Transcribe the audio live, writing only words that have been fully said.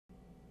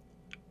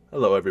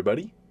Hello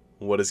everybody,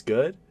 what is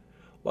good?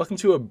 Welcome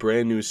to a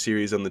brand new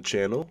series on the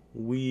channel.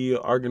 We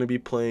are going to be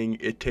playing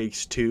It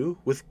Takes Two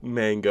with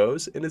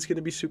mangoes, and it's going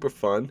to be super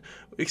fun.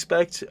 We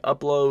expect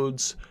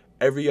uploads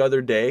every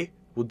other day.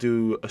 We'll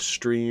do a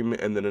stream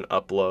and then an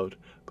upload.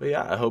 But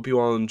yeah, I hope you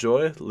all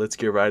enjoy. Let's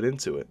get right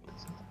into it.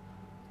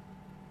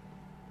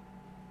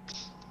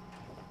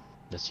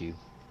 That's you.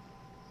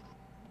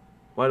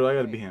 Why do I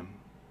gotta be him?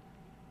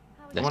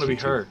 I want to be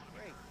her.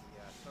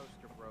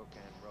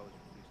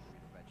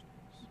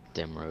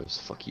 Damn Rose.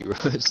 Fuck you,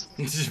 Rose.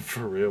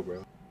 For real,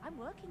 bro. I'm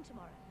working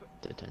tomorrow.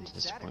 Dead end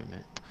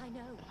disappointment. I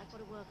know, I've got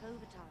to work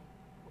overtime.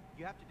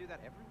 You have to do that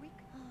every week?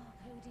 Oh,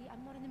 Cody,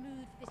 I'm not in the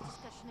mood for this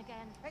discussion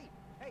again.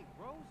 Hey,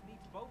 Rose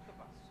needs both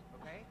of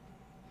us, okay?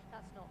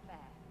 That's not fair.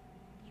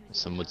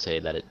 Some would say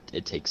that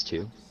it takes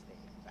two.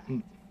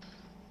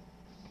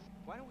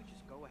 Why don't we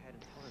just go ahead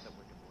and tell her that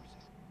we're divorcing?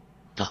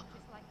 Ah.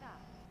 Just like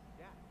that.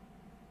 Yeah.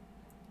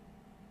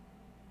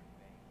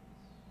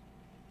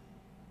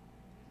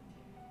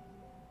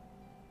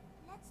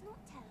 Let's not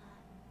tell her.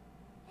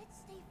 Let's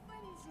stay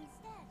friends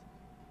instead.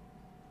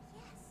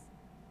 Yes,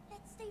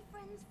 let's stay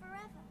friends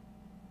forever.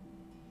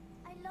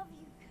 I love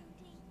you,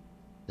 Cody.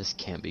 This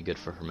can't be good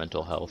for her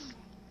mental health.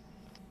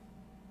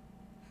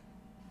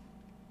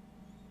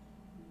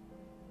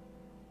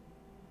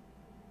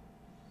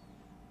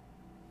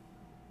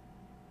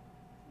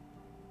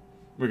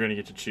 We're gonna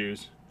get to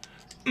choose.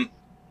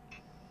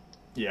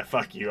 Yeah,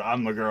 fuck you.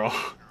 I'm a girl.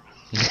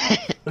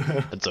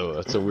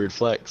 That's a weird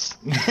flex.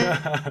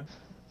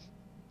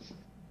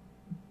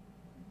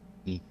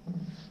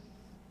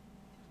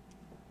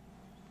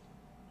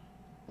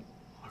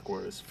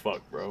 Awkward as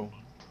fuck, bro.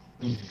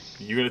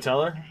 You gonna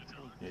tell her?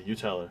 Yeah, you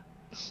tell her.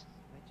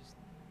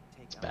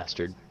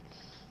 Bastard.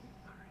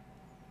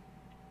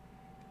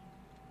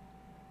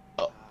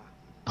 Rose,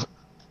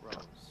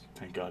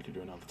 Thank God you're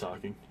doing all the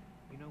talking.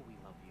 you know we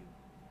love you,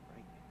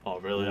 right? Oh,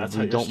 really? That's We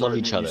how you're don't love starting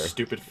each it, other. You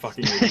stupid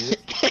fucking idiot.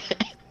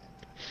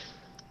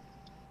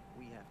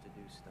 We have to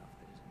do stuff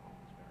that isn't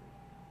always very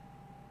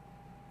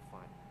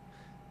fun.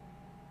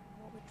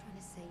 What we're trying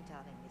to say,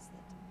 darling, is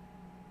that,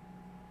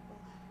 well,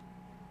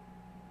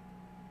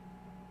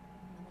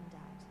 Mum and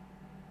Dad,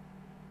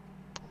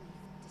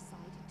 we've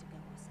decided to go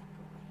our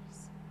separate ways.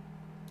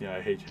 Yeah,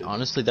 I hate you.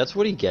 Honestly, that's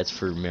what he gets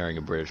for marrying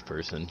a British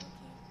person.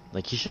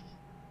 Like, he should.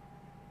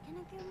 Can I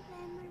go and play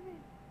in my room?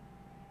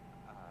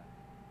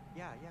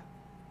 Yeah,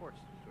 of course.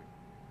 Sweet.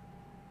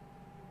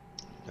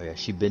 Oh yeah,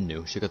 she been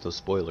new. She got those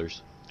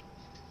spoilers.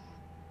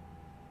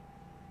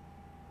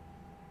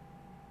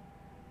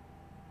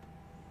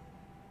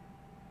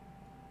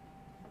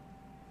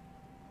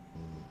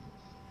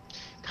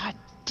 God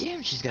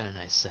damn, she's got a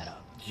nice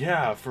setup.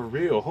 Yeah, for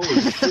real. Holy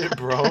shit,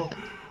 bro.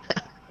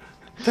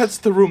 That's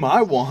the room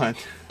I want.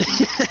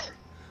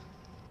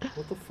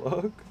 What the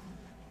fuck?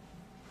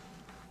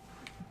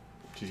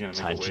 She's gonna make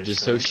Time a to wish,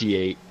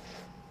 dissociate.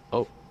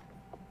 Oh.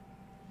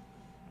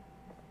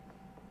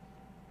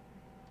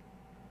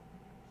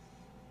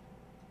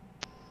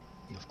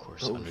 Of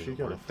course, Oh, under she the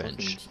got a fucking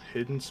workbench.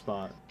 hidden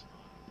spot.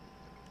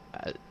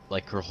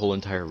 Like, her whole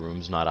entire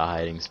room's not a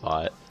hiding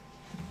spot.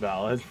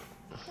 Valid.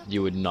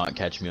 You would not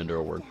catch me under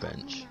a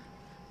workbench.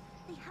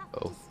 They have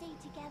Oh. to stay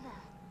together.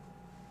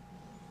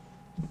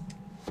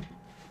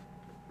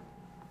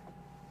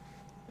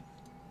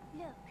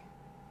 Look,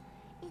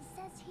 it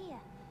says here,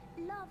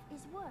 love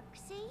is work,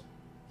 see?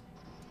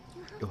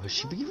 You have Oh, to has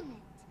she work been- on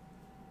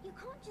it. You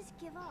can't just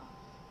give up.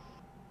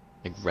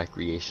 Like,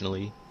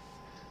 recreationally.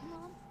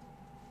 Mom,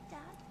 Dad,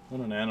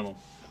 What an animal.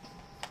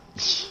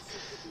 we should be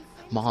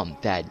friends Mom,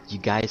 again. Dad, you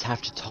guys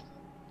have to talk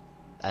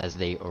as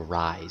they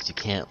arise. You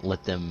can't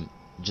let them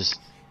just...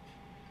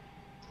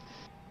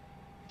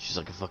 She's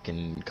like a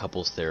fucking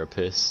couples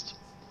therapist.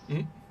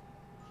 Mm.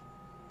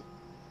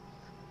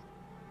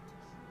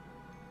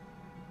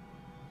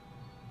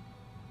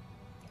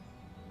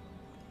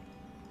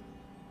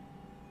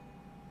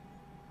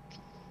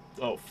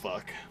 Oh,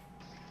 fuck.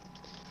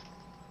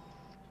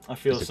 I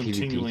feel Is there some PvP?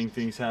 tingling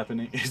things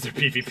happening. Is there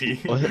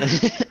PvP? What?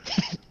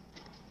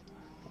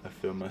 I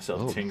feel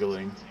myself Oh.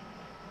 tingling.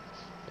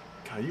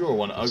 God, you are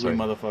one ugly sorry.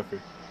 motherfucker.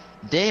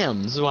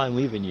 Damn, this is why I'm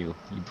leaving you,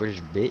 you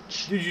British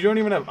bitch. Dude, you don't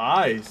even have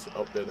eyes.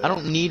 Oh, there. I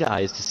don't need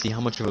eyes to see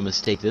how much of a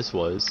mistake this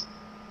was.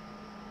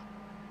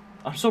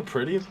 I'm so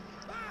pretty.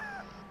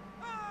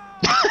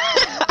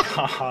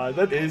 God,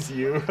 that is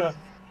you. Is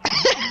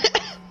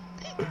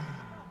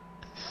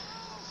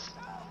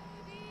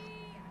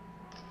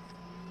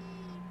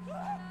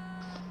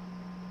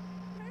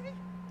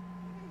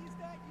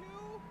that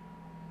you?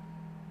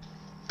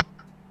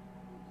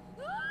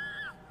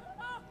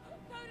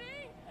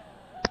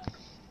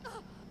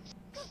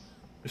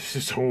 This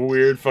is a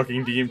weird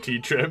fucking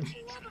DMT trip.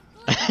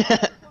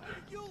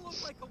 You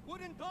look like a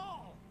wooden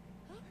doll.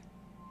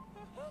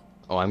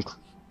 Oh, I'm...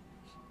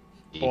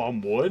 Oh,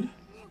 I'm wood?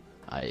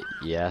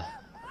 Yeah.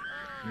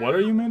 What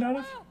are you made out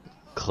of?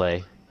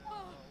 Clay.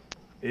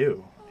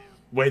 Ew.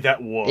 Wait,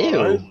 that what?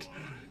 Ew.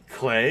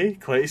 Clay?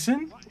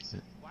 Clayson?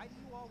 Why do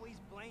you always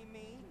blame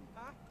me?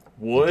 Huh?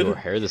 Wood? Your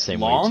hair the same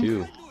Long? way too. I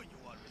knew you always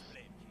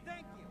blame me.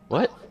 Thank you.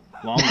 What?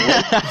 Long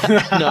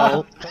wood?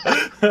 No.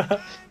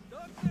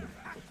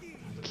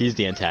 He's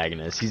the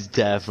antagonist. He's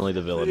definitely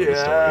the villain of the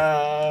story.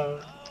 Yeah.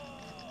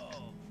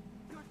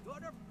 Your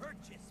daughter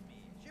purchased me.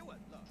 She was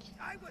lucky.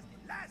 I was the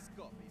last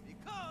copy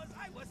because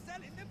I was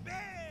selling the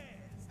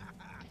best.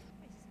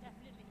 This is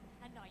definitely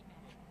a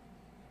nightmare.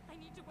 I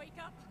need to wake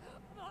up.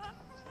 No!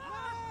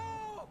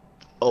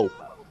 Oh.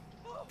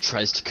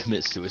 Tries to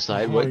commit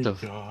suicide. Oh What my the?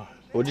 God.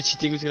 What did she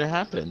think was gonna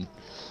happen?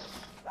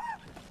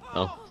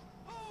 Oh.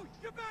 Oh,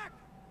 you're back.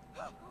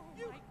 Oh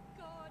my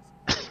god.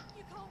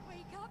 You can't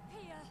wake up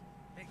here.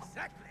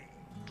 Exactly.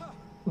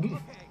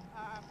 Okay,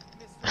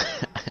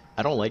 Mr.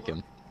 I don't like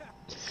him.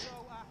 So,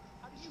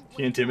 how do you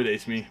He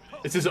intimidates me.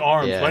 It's his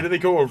arms. Yeah. Why do they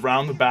go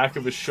around the back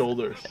of his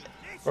shoulder? I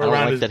Or don't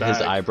around like his that back?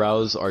 his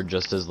eyebrows are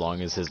just as long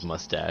as his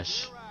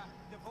mustache.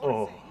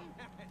 Oh.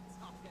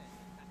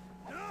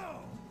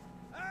 No!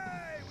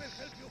 I will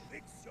help you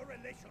fix your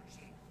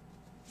relationship.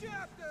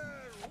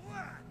 Chapter 1.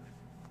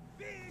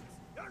 Fix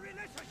your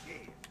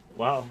relationship.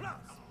 Wow. Plus,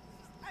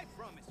 I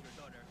promise your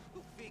daughter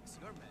to fix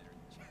your marriage.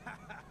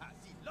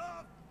 See,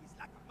 love is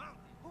like a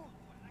mountain. Oh,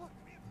 look,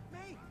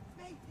 May,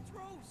 it's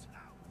Rose.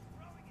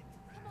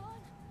 Come on,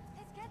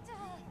 let's get to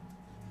her.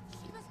 She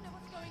must know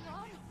what's going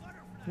on.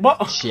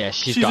 What? Yeah,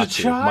 she's a got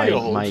to.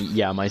 child. My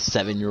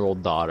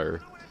 7-year-old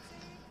daughter.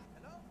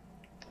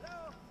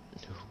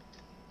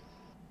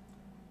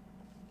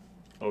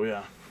 Oh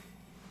yeah.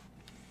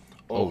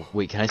 Oh,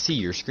 wait, can I see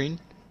your screen?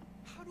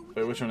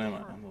 Wait, which one am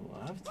I? On the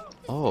left?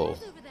 Oh, Over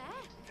there.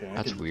 Okay, I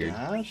That's can weird.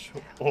 dash.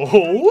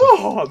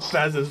 Oh,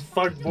 fast as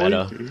fuck,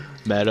 boy.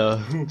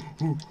 meta.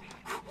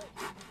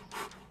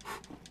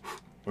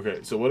 Okay,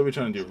 so what are we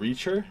trying to do?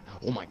 Reach her?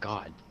 Oh my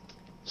god.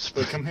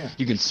 Wait, come here.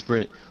 You can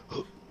sprint.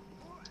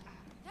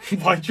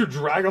 Why'd you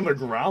drag on the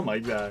ground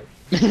like that?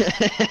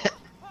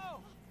 Whoa,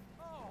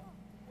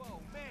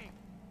 May,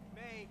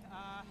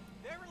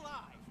 they're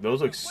alive.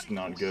 Those look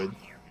not good. I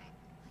have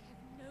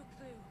no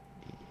clue.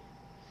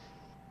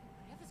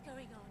 Whatever's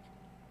going on,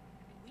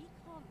 we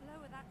can't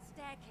lower that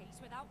staircase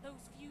without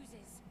those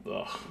fuses.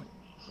 Ugh.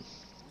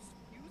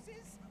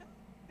 Fuses?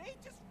 They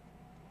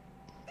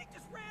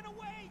just ran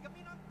away. I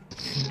mean, I'm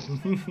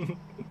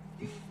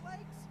fuse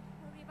legs.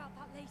 Worry about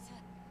that later.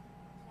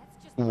 Let's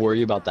just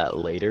Worry about that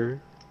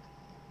later.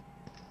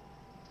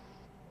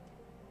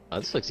 Oh,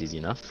 this looks easy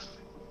enough.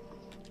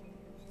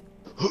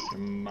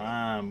 Come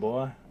on,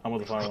 boy. I'm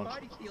with the fire one.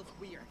 Body feels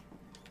weird.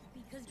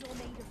 Because you're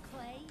made of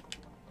clay?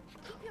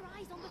 Keep your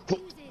eyes on the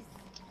fuses.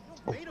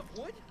 You're made of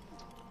wood?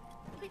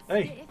 It's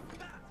Hey. stiff.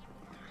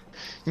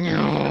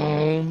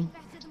 No.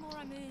 Better the more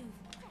I move.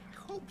 I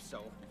hope so.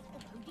 Oh,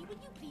 Cody, would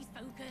you please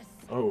focus?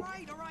 Oh, All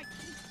right.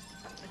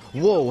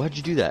 Whoa, how'd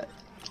you do that?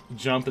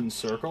 jump and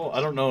circle? I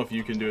don't know if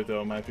you can do it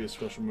though. It might be a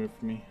special move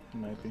for me. It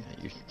might be.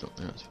 You don't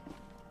know.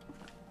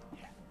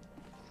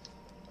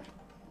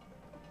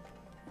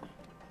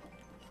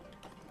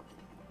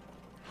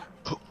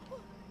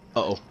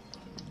 Uh-oh.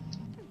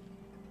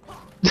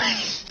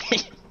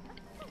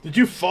 Did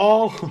you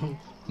fall?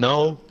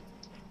 No.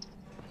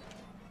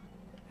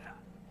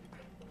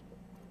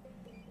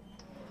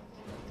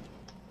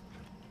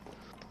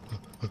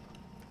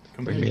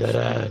 Come Bring me that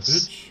ass.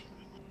 bitch.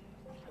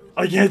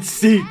 I can't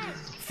see.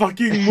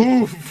 Fucking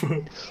move.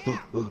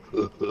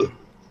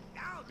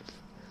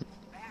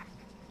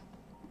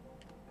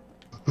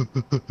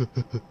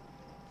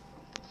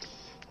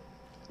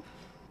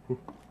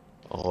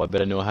 Oh, I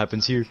bet I know what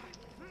happens here.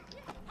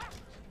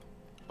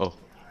 Oh.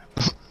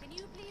 Can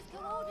you please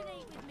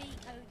coordinate with me,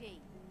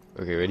 Cody?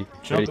 Okay, ready?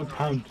 Jump Ready? and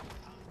pound.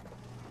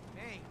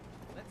 Hey,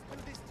 let's do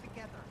this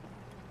together.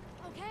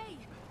 Okay.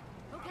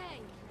 Okay.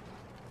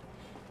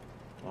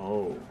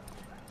 Oh.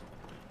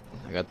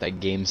 I got that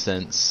game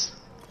sense.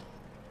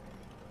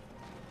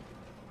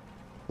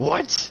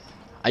 What?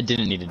 I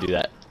didn't need to do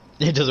that.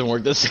 It doesn't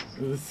work this.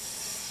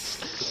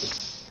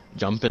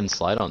 Jump and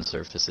slide on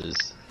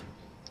surfaces.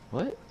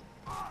 What?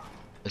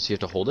 So you have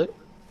to hold it?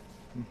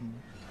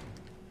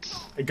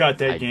 I got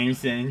that I- game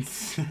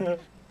sense.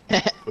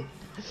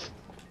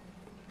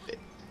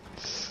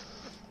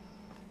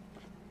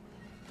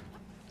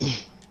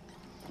 It's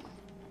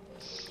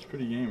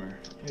pretty gamer.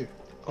 Ew.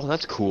 Oh,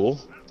 that's cool.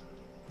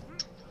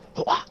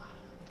 Oh, ah.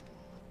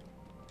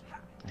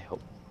 I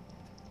hope.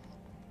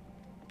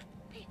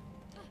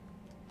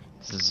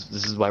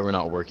 This is why we're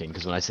not working,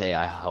 because when I say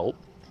I help,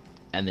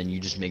 and then you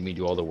just make me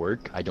do all the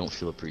work, I don't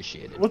feel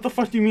appreciated. What the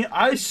fuck do you mean?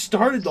 I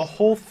started the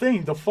whole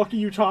thing. The fuck are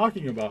you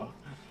talking about?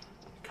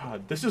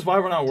 God, this is why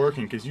we're not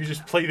working, because you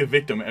just play the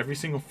victim every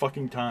single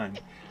fucking time.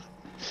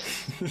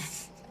 Whoa. I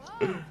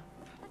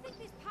think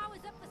this powers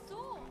up the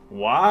saw.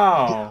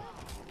 Wow.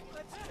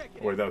 Let's check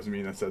it. Wait, that was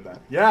me that said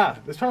that. Yeah,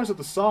 this powers up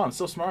the saw. I'm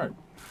so smart.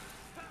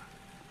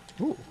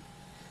 Ooh.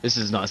 This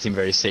does not seem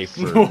very safe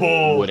for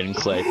No. wood and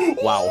clay.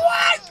 Wow.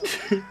 What?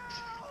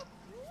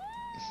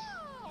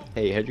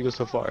 Hey, how'd you go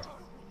so far? Oh,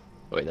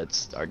 wait,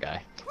 that's our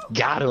guy.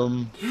 Got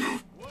him!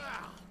 Wow.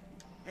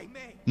 Hey,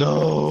 May.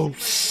 No!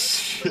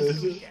 Shit.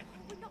 We're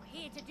not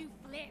here to do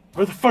flips.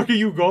 Where the fuck are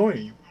you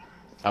going?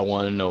 I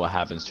want to know what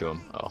happens to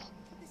him. Oh.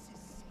 This is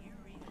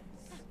serious.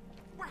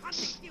 We're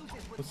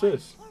What's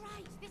this? All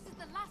right, this is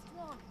the last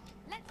one.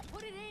 Let's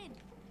put it in.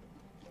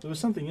 There was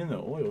something in the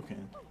oil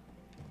can.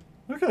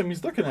 Look at him,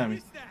 he's looking at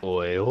me.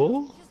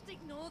 Oil? Just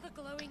ignore the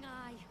glowing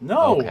eye.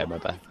 No! Okay, my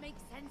bad. This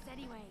makes sense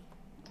anyway.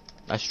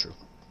 That's true.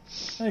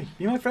 Hey,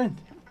 be my friend.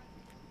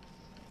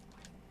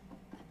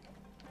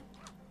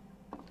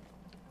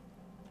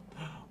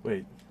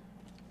 Wait.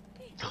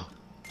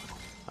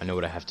 I know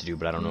what I have to do,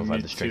 but I don't know if I have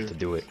Me the strength too. to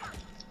do it.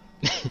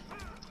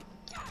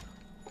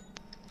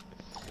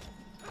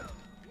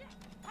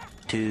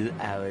 2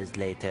 hours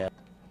later.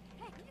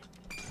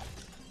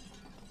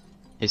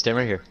 Hey, stand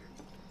right here.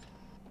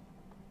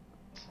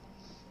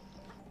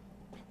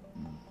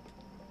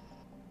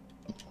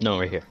 No,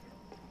 right here.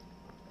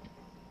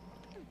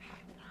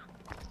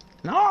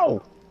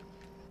 No!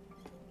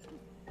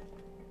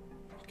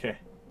 Okay.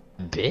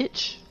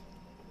 Bitch.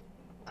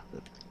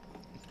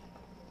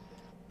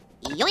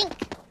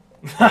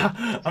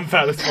 I'm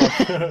fat as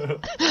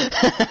fuck.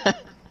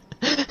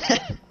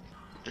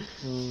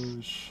 Oh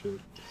shit.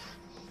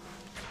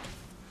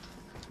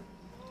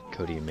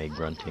 Cody and Meg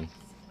grunting.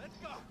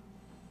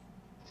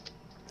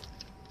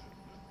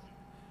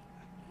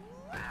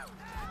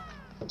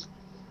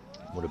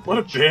 What a bitch. What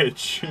a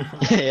bitch.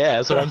 Yeah,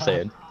 that's what I'm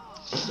saying.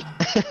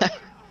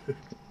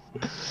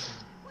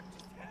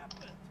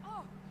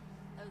 Oh,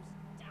 those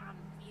damn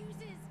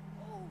fuses.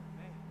 Oh,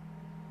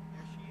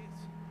 There she is.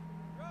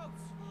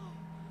 Rose!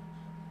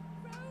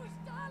 Rose,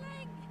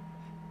 darling.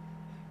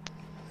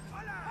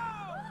 Hola!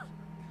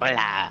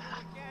 Hola.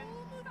 Again. Oh,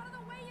 move out of the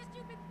way, you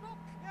stupid book.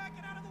 Yeah,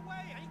 get out of the way. I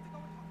need to go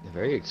and talk. They're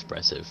very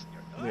expressive.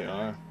 They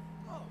are.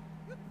 Oh,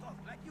 you talk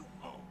like you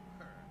own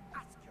her.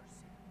 Ask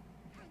yourself,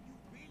 can you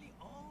really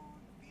own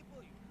the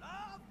people you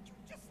love? You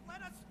just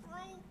let us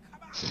through?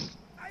 Come on.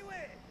 I will.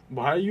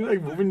 Why are you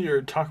like moving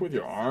your talking with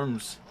your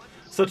arms?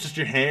 It's not just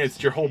your hands,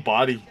 it's your whole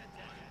body.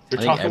 You're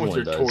I think talking with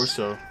your everyone does.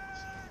 torso.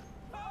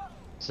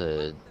 It's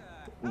a...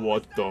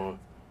 What the?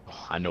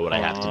 I know what I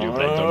have to do,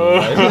 but I don't know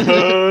what.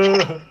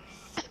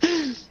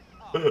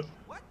 Oh,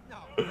 what? No.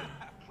 We've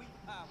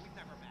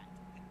never met.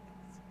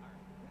 Sorry.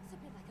 Looks a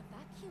bit like a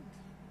vacuum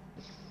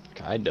cleaner.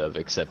 Kind of,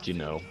 except, you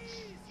know,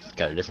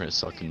 got a different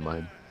suck in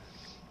mind.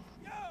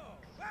 Yo,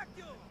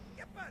 vacuum.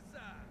 ¿Qué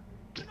pasa?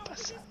 You know who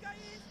this guy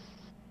is?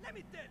 Let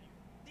me tell you.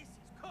 This is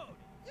Cody.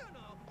 You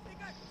know, the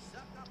guy who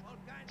sucked up all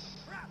kinds of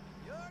crap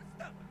in your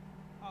stomach.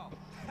 Oh,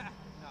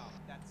 no,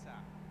 that's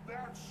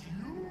That's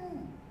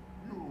you!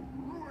 You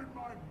ruined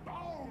my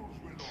bowels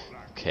with all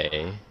that.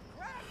 Okay.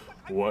 crap.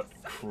 But I What was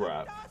sucking up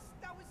crap? dust,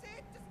 that was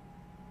it. Just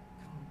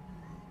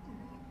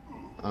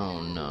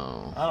Oh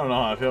no. I don't know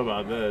how I feel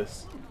about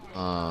this.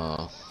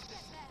 disgusting.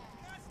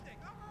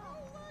 Oh,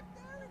 look,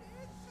 there it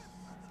is.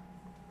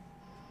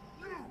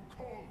 You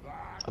call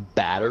that? A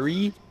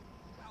battery?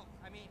 Well,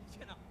 I mean,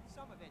 you know,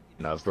 some of it.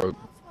 No, it's broke.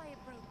 That's why it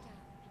broke down.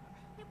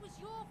 It was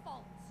your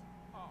fault.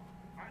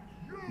 And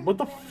you What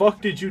the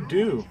fuck did you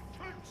do?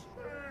 fix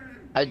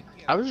me!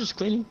 I was just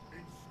cleaning.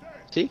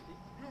 Instead, See? you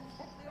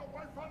took me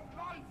away from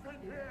life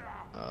in here!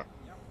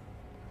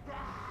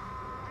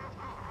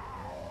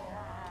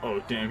 Oh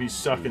damn, he's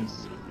sucking.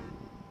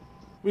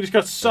 We just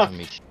got sucked.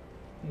 Me-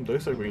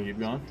 Looks like we can keep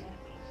going.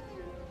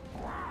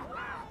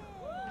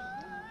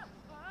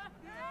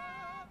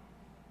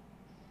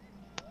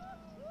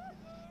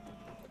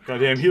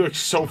 Goddamn, he looks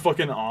so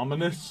fucking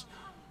ominous.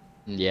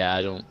 Yeah,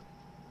 I don't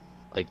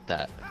like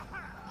that.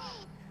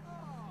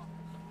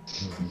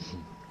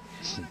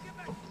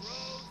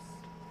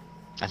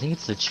 I think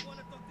it's the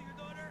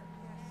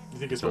You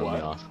think it's a throwing me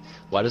what? off.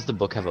 Why does the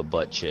book have a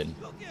butt chin?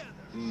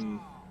 Mm. Come on. Why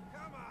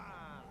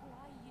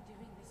are you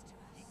doing this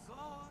to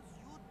us? Because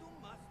you two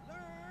must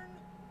learn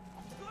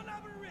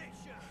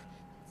collaboration.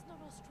 That's not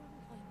our strong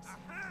point.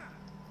 Aha!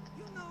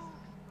 You know,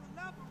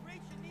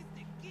 collaboration is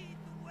the key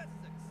to a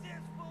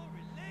successful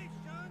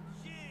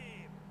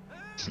relationship.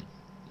 Huh?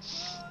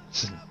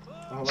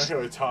 I don't like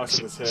how he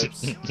talks with his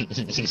hips. I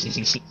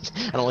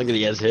don't like that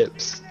he has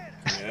hips.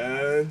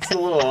 Yeah, it's a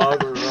little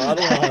awkward. I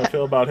don't know how I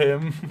feel about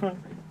him. Maybe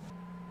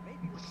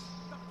we're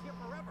stuck here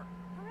forever.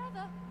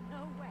 Forever?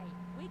 No way.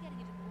 We're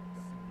getting a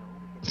divorce. No,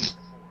 we're getting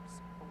a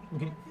divorce. But we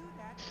can't do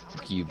that.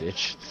 Fuck you,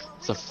 bitch.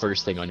 It's the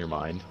first thing on your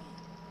mind.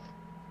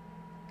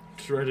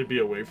 Just ready to be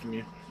away from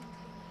you.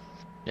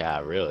 Yeah,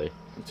 really.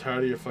 I'm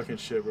tired of your fucking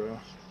shit, bro.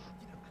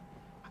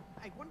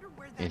 I wonder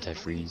where that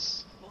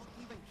Antifreeze. book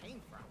even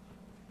came from.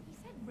 He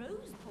said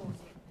Rose bought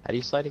it. How do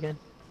you slide again?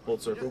 Full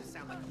circle. Doesn't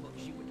sound like a book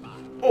she would buy.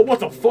 Oh, what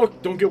the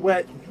fuck? Don't get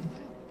wet. Pretentious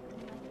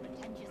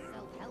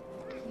self-help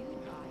book you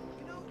buy.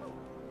 You know,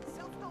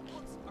 self-help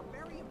books are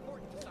very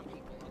important to some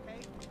people, okay?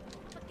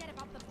 Forget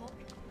about the book.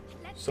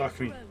 Let's Suck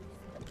get me.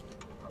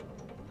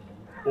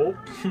 Rose. Oh,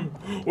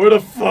 where the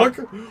fuck?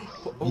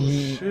 Oh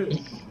shit.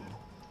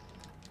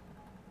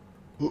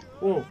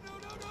 Whoa.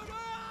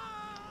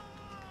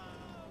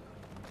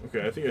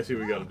 Okay, I think I see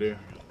what we gotta do.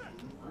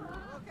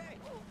 Okay.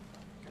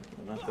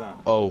 Not that.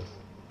 Oh,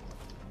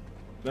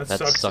 That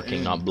that's sucks sucking,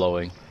 in. not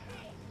blowing.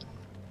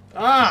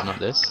 Ah! Not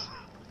this.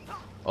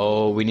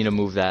 Oh, we need to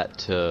move that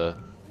to...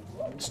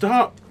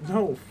 Stop!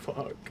 No,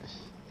 fuck.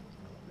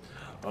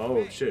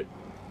 Oh shit.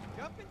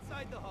 up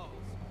inside the hose.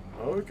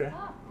 Oh, okay.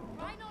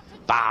 Try not to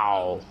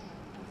Bow.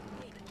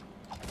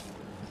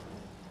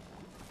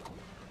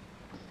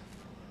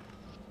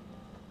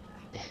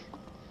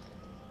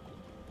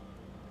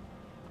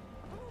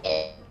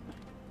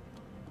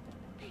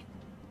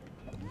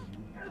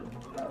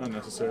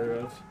 Unnecessary,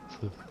 Rev.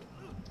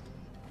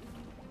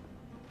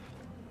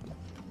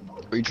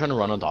 Are you trying to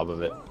run on top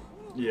of it?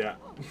 Yeah.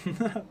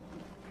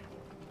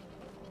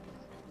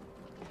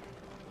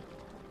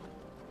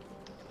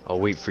 I'll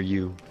wait for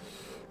you.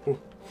 Oh.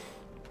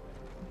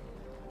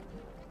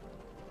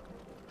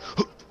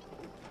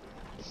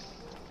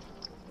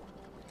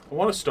 I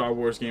want a Star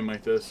Wars game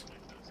like this.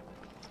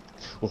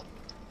 Oh.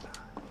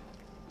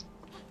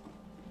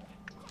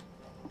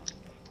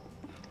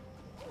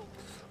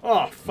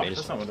 Oh, fuck. Made us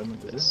That's not what I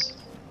meant to do. this.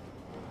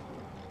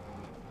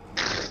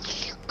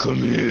 Come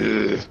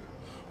here.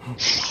 Cody,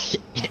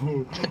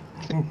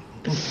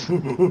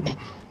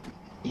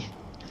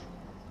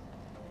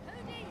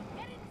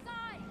 get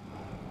inside.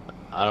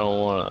 I don't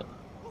wanna.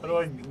 How do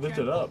I lift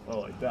it up?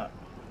 Oh, like that.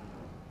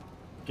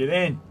 Get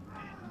in.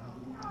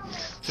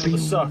 Feel the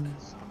suck.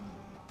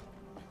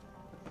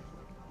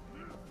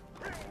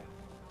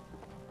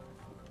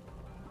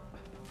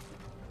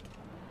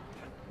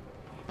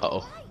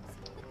 Uh-oh. Right.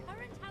 The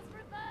current has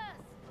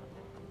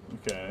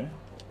reversed. Okay.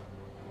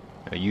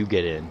 Now you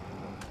get in.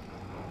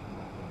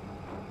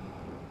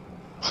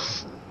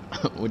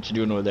 What you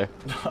doing over there?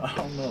 I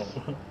don't know.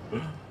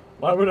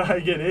 Why would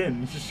I get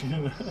in? Just I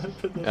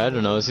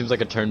don't know. It seems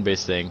like a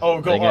turn-based thing. Oh,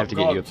 go I think up, I have to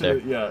go get you up up to there.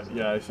 the,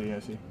 yeah, I see. I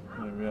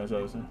didn't realize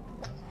I was there.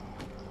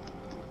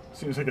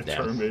 Seems like a Damn.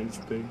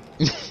 turn-based thing.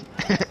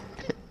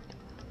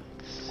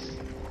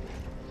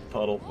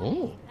 Puddle.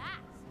 Oh.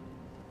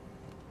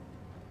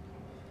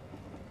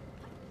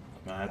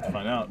 That. I have to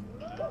find out.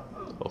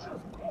 Oh.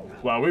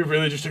 Wow, we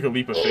really just took a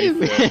leap of faith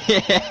there.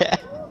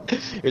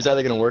 It was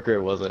either gonna work or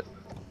it wasn't.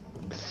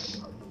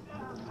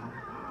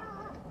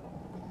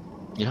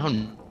 You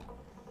know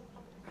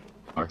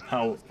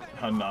How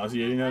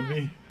nauseating that'd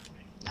be?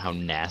 how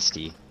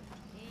nasty.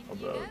 Oh,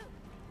 bro.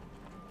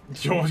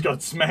 You almost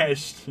got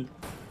smashed.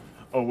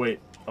 Oh wait.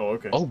 Oh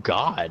okay. Oh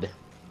God.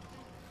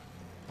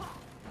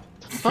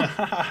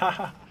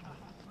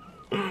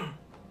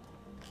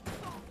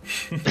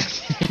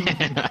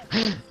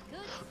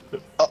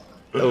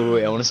 Oh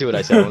wait, I want to see what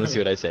I say. I want to see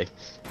what I say.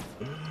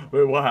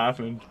 Wait, what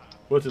happened?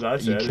 What did I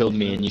say? You killed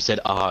me and you said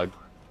ah. After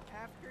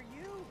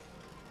you.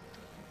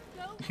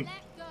 Don't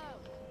let go.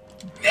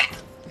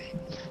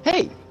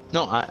 Hey,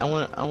 no, I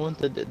want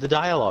the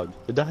dialogue.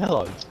 The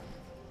dialogue.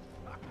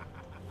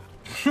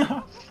 That's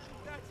too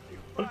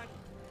fun.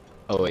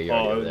 Oh wait, you're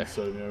already over there.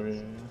 So,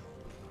 yeah.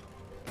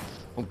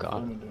 Oh What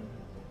God. am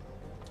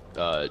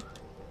I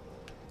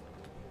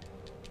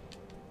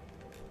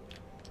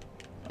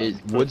doing?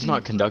 Wood's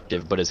not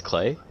conductive, but is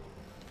clay?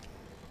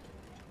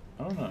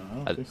 I don't know.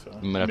 I don't think so.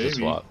 We might have to Maybe.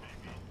 swap.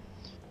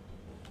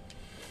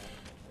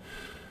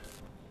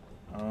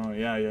 Oh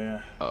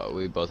yeah.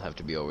 We both have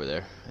to be over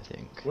there, I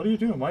think. What are you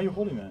doing? Why are you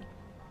holding that?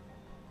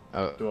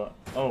 Oh, Do I?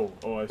 Oh,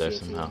 I see. there I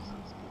see. somehow.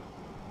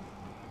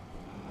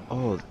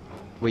 Oh,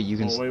 wait, you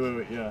can. Oh,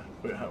 wait. Yeah.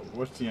 Wait.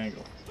 What's the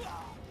angle?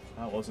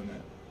 That wasn't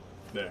it.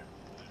 There.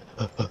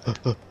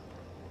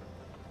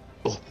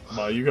 Oh.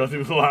 Wow, you got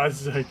through the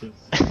last second.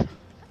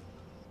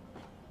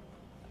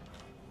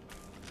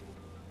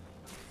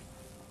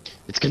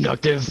 It's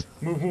conductive.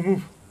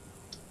 Move.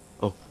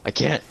 Oh, I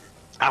can't.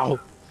 Ow.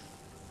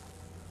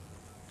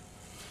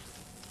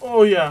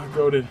 Oh yeah,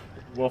 goated.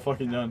 Well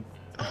fucking done.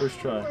 First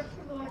try.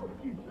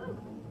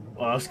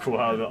 Oh, that's cool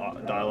how the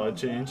dialogue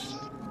changed.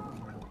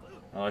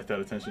 I like that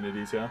attention to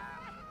detail.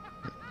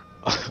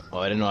 Oh,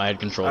 I didn't know I had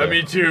control.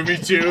 Me too.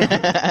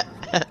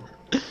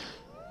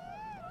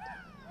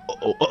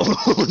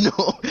 Oh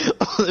no.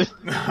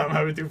 I'm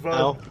having too fun.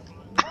 Ow.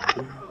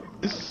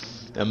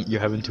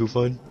 You're having too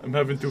fun? I'm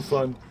having too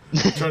fun.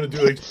 I'm trying to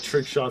do like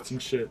trick shots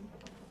and shit.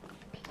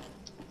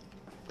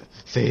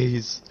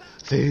 Phase.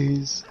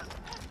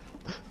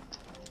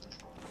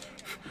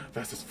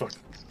 Fast as fuck.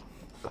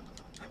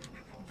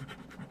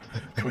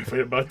 Can we fight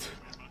a butt?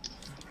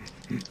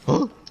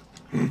 Huh?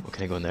 Oh,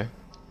 can I go in there?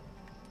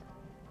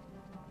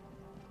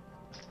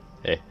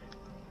 Hey.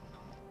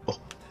 Oh.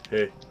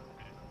 Hey.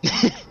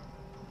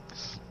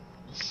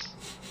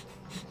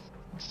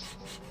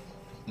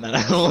 Man,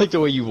 I don't like the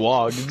way you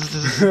walk. This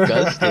is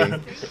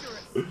disgusting.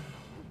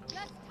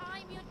 Just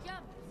time your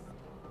jumps.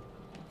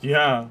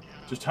 Yeah.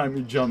 Just time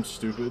your jump,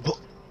 stupid.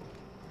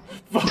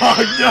 Fuck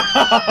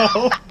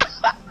no!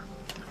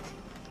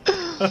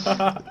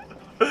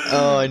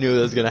 Oh, I knew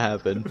that was gonna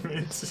happen.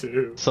 Me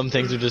too. Some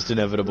things are just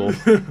inevitable.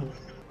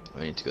 I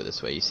need to go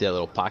this way. You see that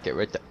little pocket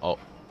right there? Oh.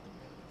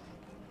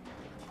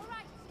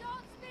 Alright,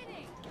 start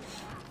spinning.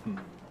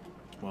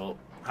 Well,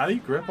 how do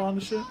you grip on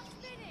the shit?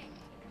 Spinning.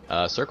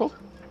 Circle?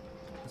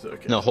 Is it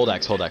okay? No, hold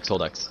X. No, it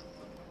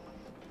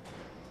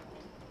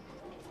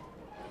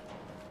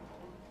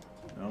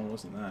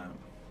wasn't that.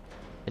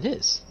 It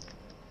is.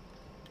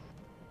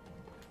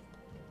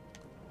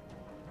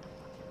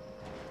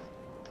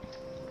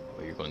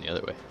 Oh, you're going the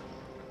other way.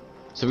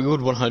 So we would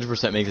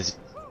 100% make this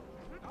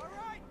All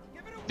right,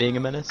 give it a being a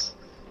menace?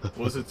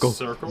 Was it Go,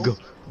 circle? go,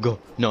 go.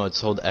 No,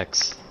 it's hold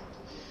X.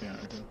 Yeah.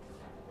 Okay.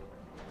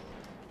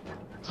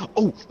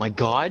 Oh my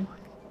god!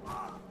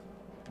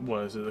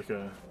 What is it, like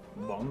a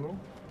bongo?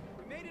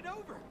 We made it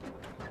over.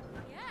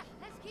 Yeah,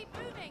 let's keep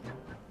moving.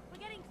 We're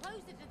getting closer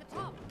to the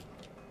top.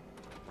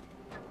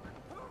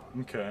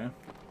 Okay.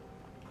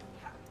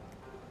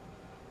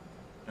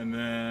 And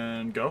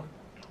then go.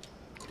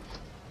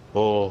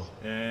 Oh.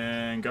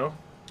 And go.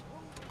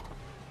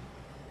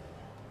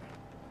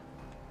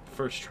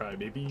 First try,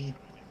 baby.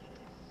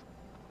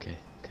 Okay,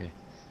 okay.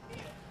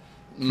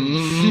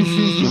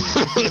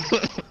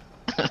 Mm.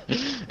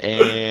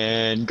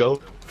 And go.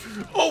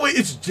 Oh wait,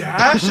 it's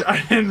dash?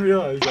 I didn't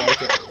realize that.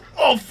 Okay.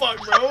 Oh fuck,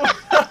 bro.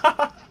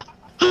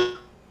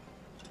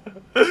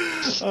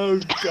 Oh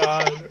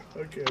god.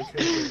 Okay,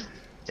 okay,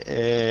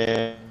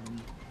 okay.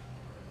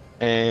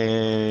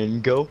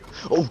 And go.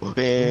 Oh,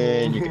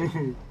 and you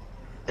can.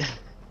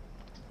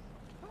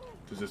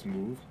 Does this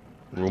move?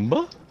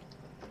 Roomba?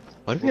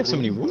 Why do we have so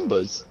many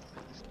Roombas?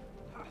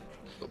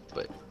 Oh,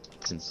 but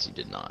since you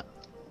did not.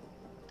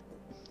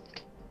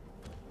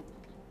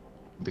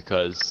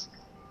 Because.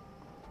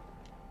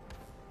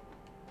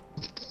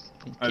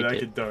 I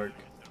like it dark.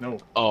 No.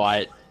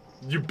 Oh,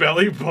 You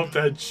belly bump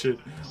that shit.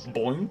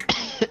 Boink.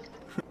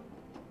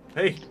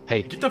 Hey.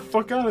 Hey. Get the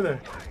fuck out of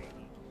there.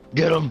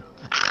 Get him!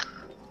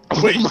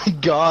 Wait. Oh my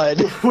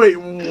god! Wait,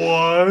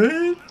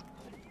 what?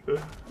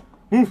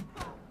 Move.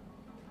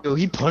 Yo,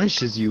 he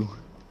punishes you.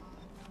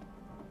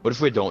 What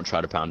if we don't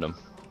try to pound him?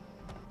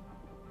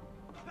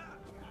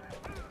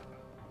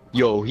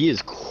 Yo, he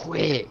is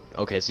quick.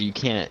 Okay, so you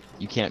can't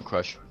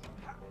crush.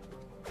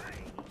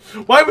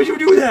 Why would you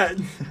do that?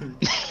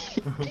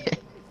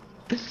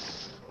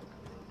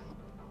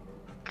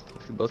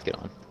 We both get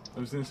on. I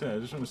was gonna say, I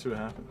just want to see what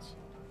happens.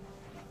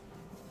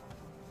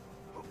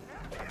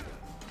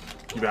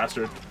 You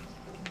bastard.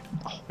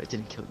 Oh, it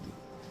didn't kill you.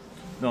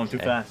 No, I'm too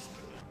fast.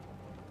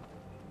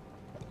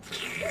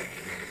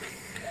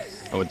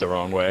 I went the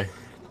wrong way.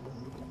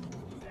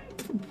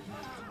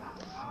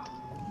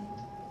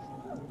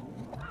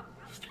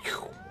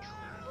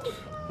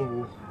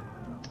 Oh.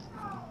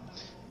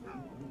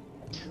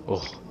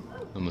 Oh,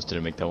 almost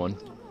didn't make that one.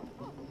 That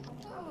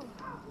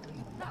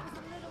was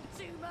a little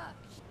too much.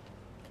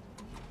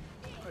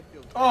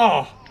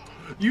 Oh,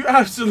 you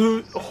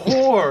absolute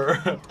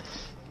whore.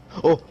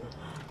 Oh.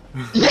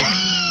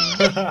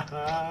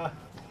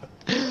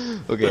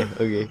 Okay,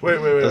 okay.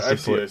 Wait, That's I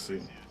the point.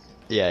 see.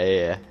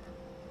 Yeah.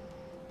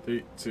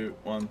 3, 2,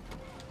 1.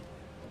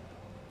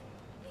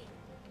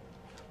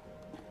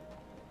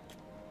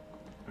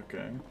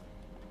 Okay.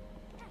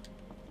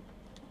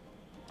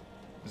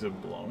 Is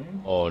it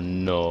blowing? Oh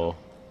no.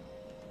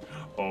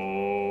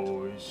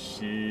 Oh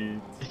shit.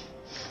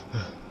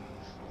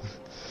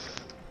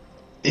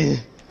 I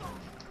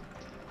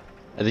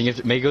think you have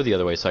to maybe go the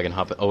other way so I can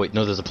hop. Oh wait,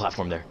 no, there's a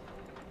platform there.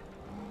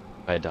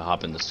 I had to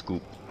hop in the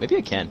scoop. Maybe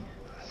I can.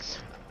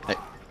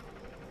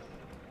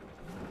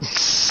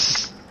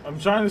 I'm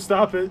trying to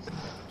stop it.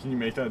 Can you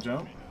make that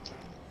jump?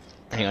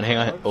 Hang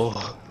on.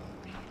 Oh.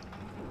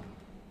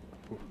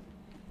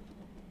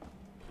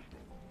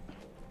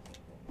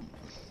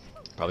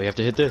 Probably have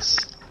to hit this.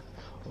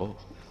 Oh.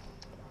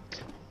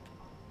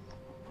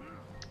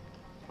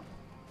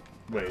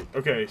 Wait,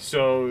 okay,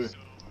 so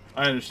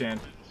I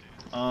understand.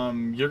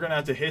 You're gonna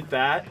have to hit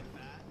that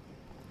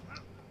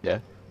Yeah.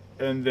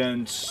 and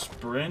then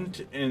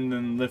sprint and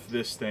then lift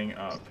this thing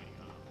up.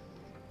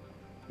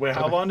 Wait,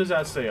 how Okay. long does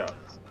that stay up?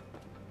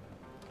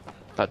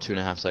 About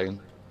 2.5 seconds.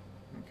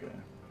 Okay.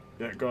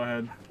 Yeah, go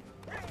ahead.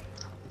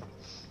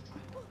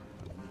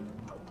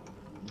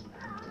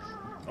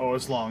 Oh,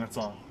 it's long, it's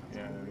long.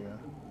 Yeah, there we go.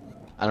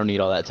 I don't need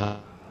all that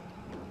time.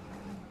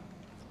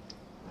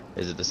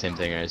 Is it the same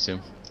thing, I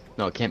assume?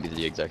 No, it can't be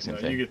the exact same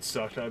No, thing. you get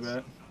stuck, I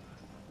bet.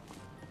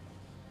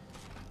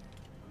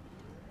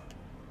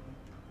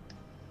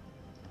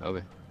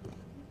 Okay.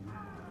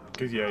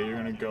 Cause yeah, you're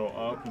gonna go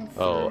up and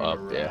Oh, throw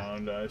up, it yeah.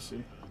 around, I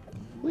see.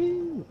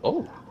 Woo.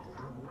 Oh.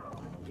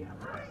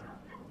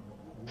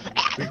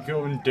 We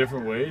go in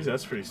different ways,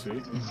 that's pretty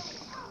sweet.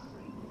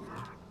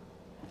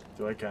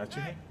 Do I catch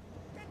you? Get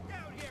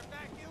down here,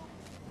 vacuum.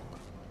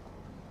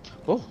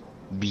 Oh.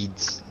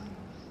 Beads.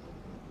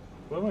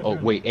 What am I Oh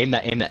doing? wait, aim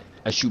that.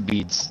 I shoot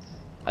beads.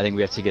 I think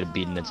we have to get a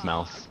bead in its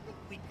mouth.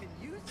 We can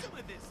use some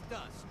of this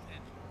dust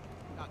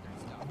and other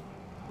stuff.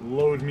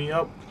 Load me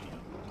up.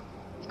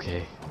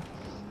 Okay.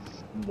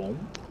 Boom.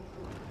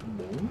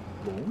 Boom.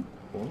 Boom.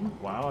 Boom.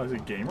 Wow, as a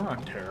gamer,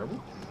 I'm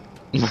terrible.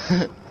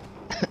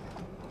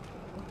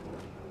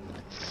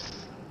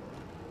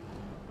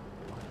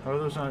 How are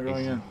those not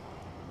going in?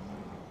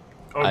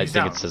 Oh, I he's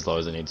think down. it's as low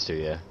as it needs to,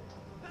 yeah.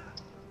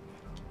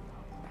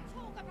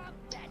 Talk about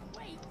dead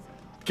weight.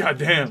 God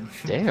damn.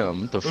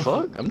 Damn, what the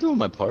fuck? I'm doing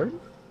my part.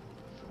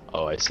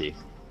 Oh, I see.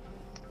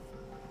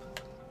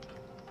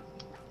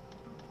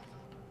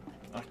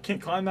 I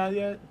can't climb that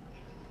yet.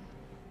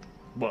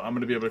 Well, I'm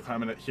gonna be able to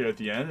climb it here at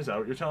the end. Is that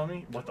what you're telling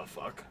me? What the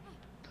fuck?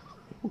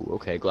 Ooh,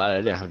 okay, glad I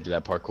didn't have to do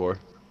that parkour.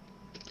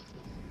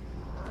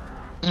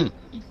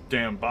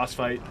 Damn, boss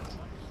fight.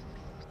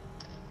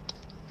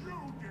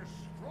 You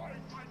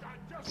destroyed my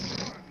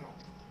digestion.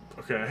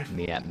 Okay.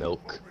 Me at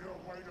milk. Your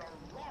way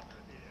to rot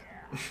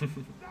in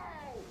here.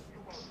 Now you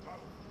will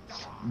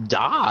both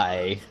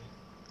Die?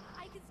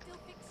 I can still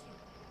fix you.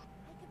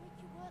 I can make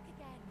you work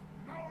again.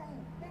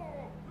 no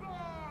more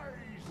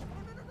lies.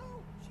 No.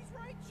 She's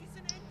right. She's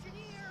an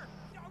engineer.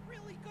 A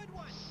really good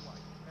one.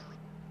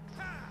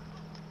 Ha!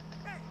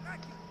 Hey,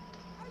 vacuum.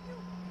 Are you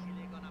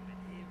really gonna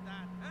believe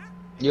that, huh?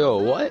 Yo,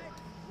 what?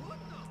 What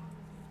the?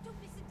 Don't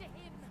listen to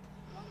him.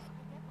 Once I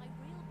get my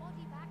real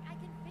body back, I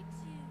can fix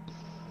you.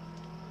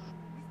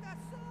 Is that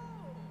so?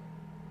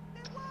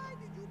 Then why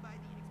did you buy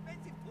the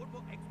expensive Turbo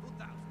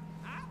X2000?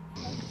 Huh?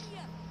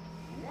 Here.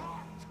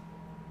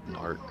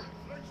 Narc.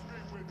 Replace me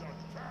with the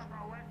Turbo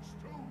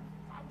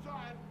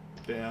X2000.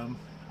 Damn.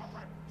 A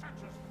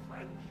pretentious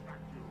French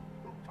vacuum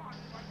who can't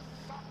even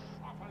suck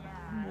properly.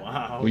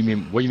 Wow. What do you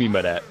mean? What do you mean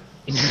by that?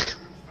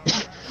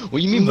 What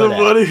do you mean by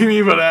What that? do you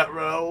mean by that,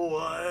 bro?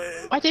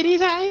 What? What did he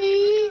say? See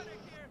you later.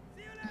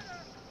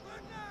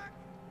 Good luck.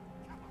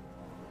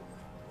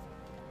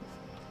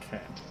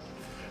 Okay.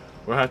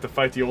 We'll have to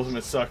fight the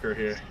ultimate sucker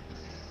here.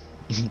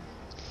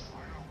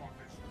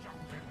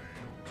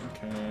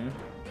 Okay.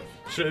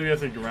 Surely we have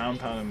to ground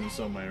pound him in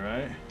some way,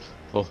 right?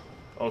 Oh,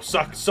 Oh,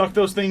 suck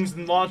those things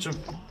and launch them.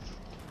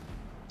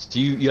 so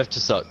you have to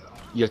suck.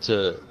 You have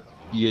to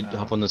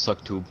hop on the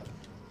suck tube.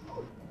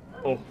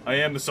 Oh, I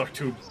am the suck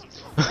tube.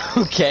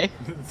 Okay.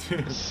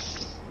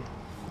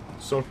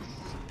 Suck.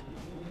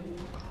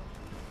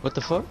 What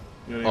the fuck?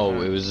 You know,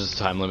 Oh, it was just a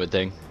time limit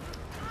thing.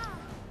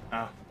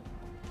 Ow.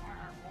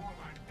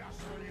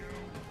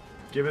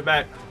 Give it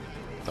back.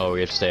 Oh,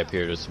 we have to stay up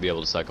here just to be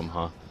able to suck them,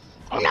 huh?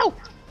 Oh no!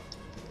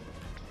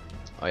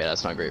 Oh yeah,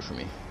 that's not great for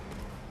me.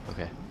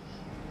 Okay.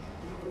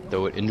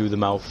 Throw it into the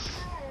mouth.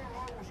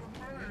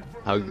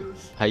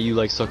 How you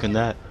like sucking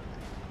that?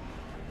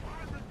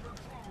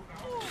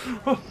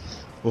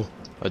 Oh,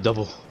 a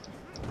double.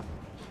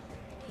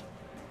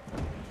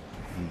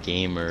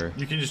 Gamer.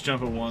 You can just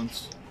jump it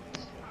once.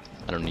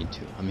 I don't need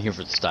to. I'm here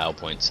for the style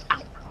points.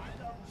 Ow.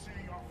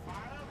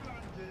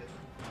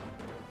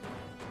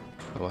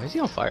 Oh, why is he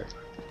on fire?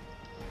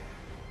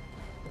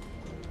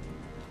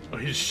 Oh,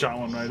 he just shot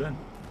one right in.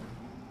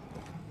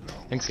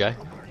 Thanks, guy.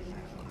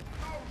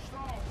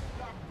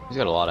 He's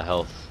got a lot of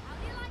health.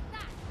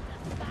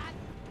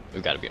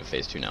 We've got to be in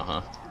phase 2 now,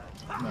 huh?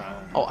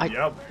 Nah. Oh,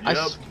 Yep.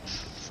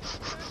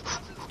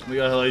 We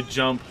gotta like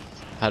jump.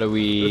 How do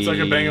we? It's like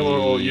a bangable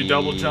roll. You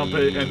double jump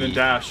it and then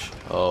dash.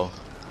 Oh.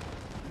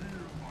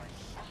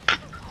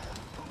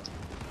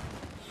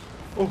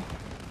 Oh.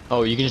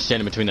 Oh, you can just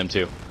stand in between them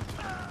too.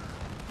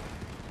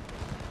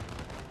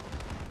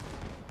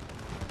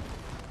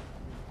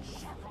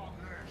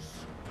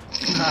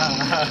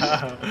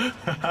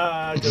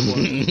 Good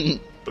one.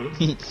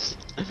 Is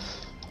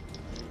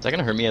that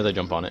gonna hurt me as I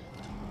jump on it?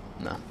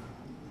 No.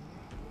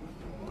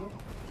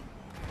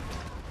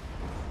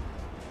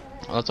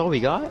 Oh, that's all we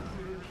got?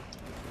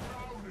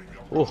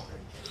 Oh.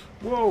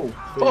 Whoa.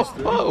 Oh, Phase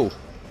 3. oh.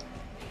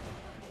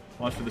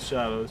 Watch for the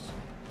shadows.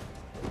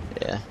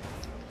 Yeah.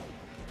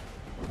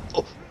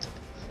 Oh.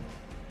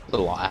 There's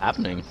a lot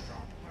happening.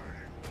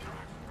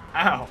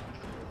 Ow.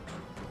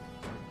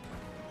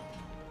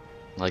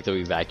 I like that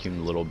we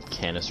vacuumed little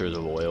canisters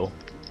of oil.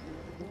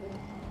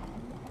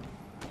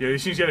 Yeah,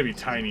 these things gotta be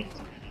tiny.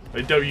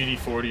 Like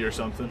WD-40 or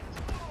something.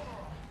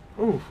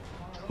 Ooh.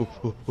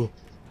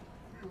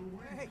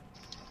 Hey,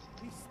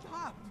 he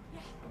stopped.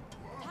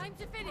 Time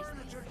to finish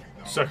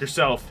this. Suck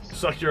yourself.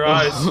 Suck your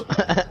eyes.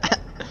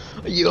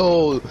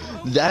 Yo,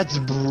 that's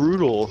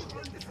brutal. Too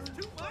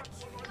much.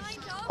 Kind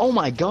of. Oh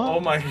my god. Oh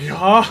my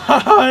god.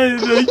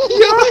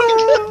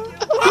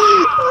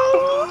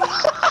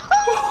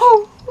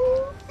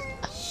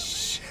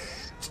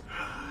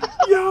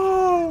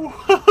 Yo!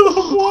 What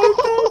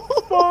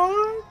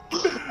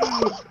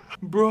the fuck?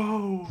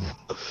 Bro.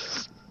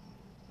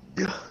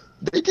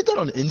 They did that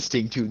on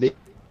instinct too. They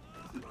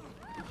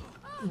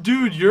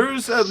Dude,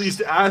 yours at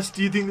least asked,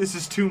 do you think this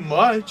is too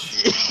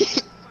much?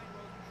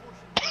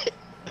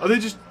 Are they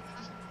just...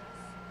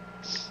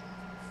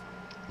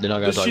 They're not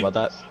gonna Does talk she- about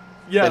that.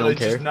 Yeah, They they don't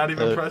care. just not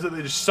even present.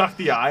 They just suck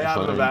the eye out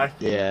of the back.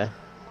 Yeah.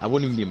 I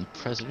wouldn't even be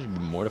impressed. I'd just be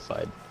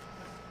mortified.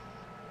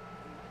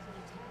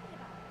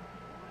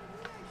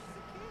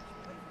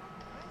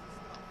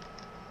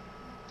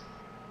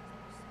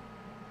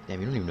 Damn,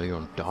 you don't even know your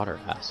own daughter,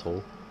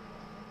 asshole.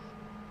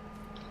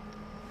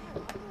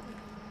 You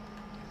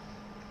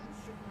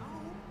should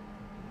know.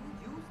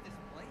 You use this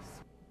place.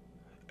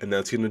 And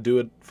that's going to do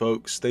it,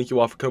 folks. Thank you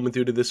all for coming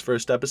through to this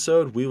first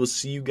episode. We will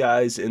see you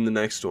guys in the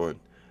next one.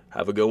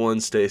 Have a good one.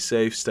 Stay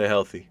safe. Stay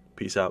healthy.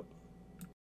 Peace out.